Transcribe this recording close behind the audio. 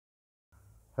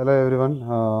Hello everyone.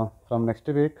 From next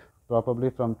week, probably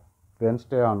from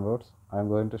Wednesday onwards, I am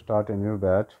going to start a new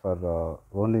batch for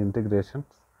only integrations.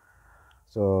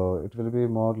 So it will be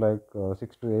more like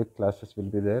 6 to 8 classes will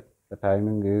be there. The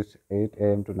timing is 8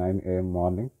 a.m. to 9 a.m.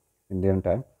 morning Indian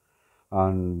time.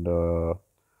 And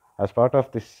as part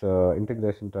of this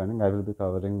integration training, I will be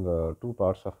covering two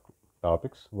parts of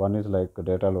topics. One is like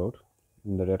data load.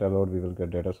 In the data load, we will get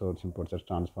data source imports as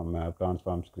transform map,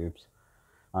 transform scripts,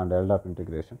 and LDAP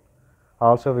integration.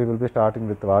 Also, we will be starting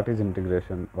with what is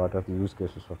integration, what are the use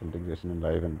cases of integration in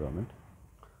live environment.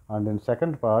 And in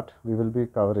second part, we will be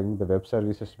covering the web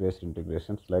services based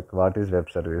integrations, like what is web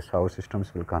service, how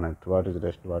systems will connect, what is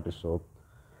REST, what is SOAP,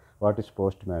 what is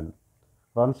Postman.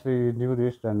 Once we knew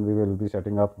this, then we will be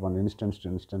setting up one instance to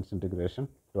instance integration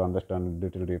to understand a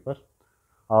little deeper.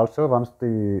 Also, once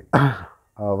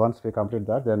we complete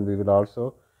that, then we will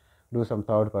also do some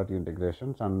third party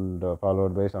integrations and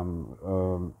followed by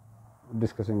some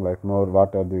discussing like more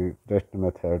what are the REST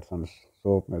methods and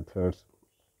SOAP methods,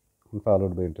 and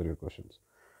followed by interview questions.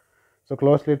 So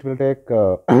closely it will take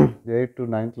 8 to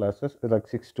 9 classes, like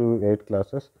 6 to 8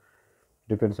 classes,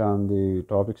 depends on the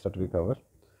topics that we cover.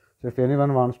 So if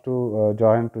anyone wants to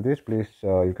join to this, please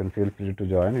you can feel free to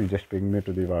join. You just ping me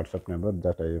to the WhatsApp number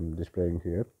that I am displaying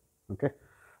here. Okay,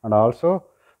 and also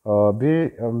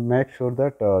be make sure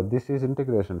that this is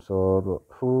integration. So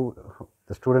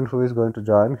the student who is going to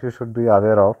join, he should be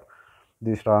aware of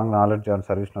the strong knowledge on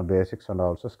Servicenow basics and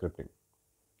also scripting.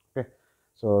 Okay,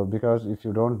 so because if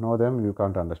you don't know them, you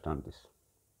can't understand this.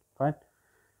 Fine.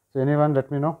 So anyone,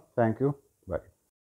 let me know. Thank you.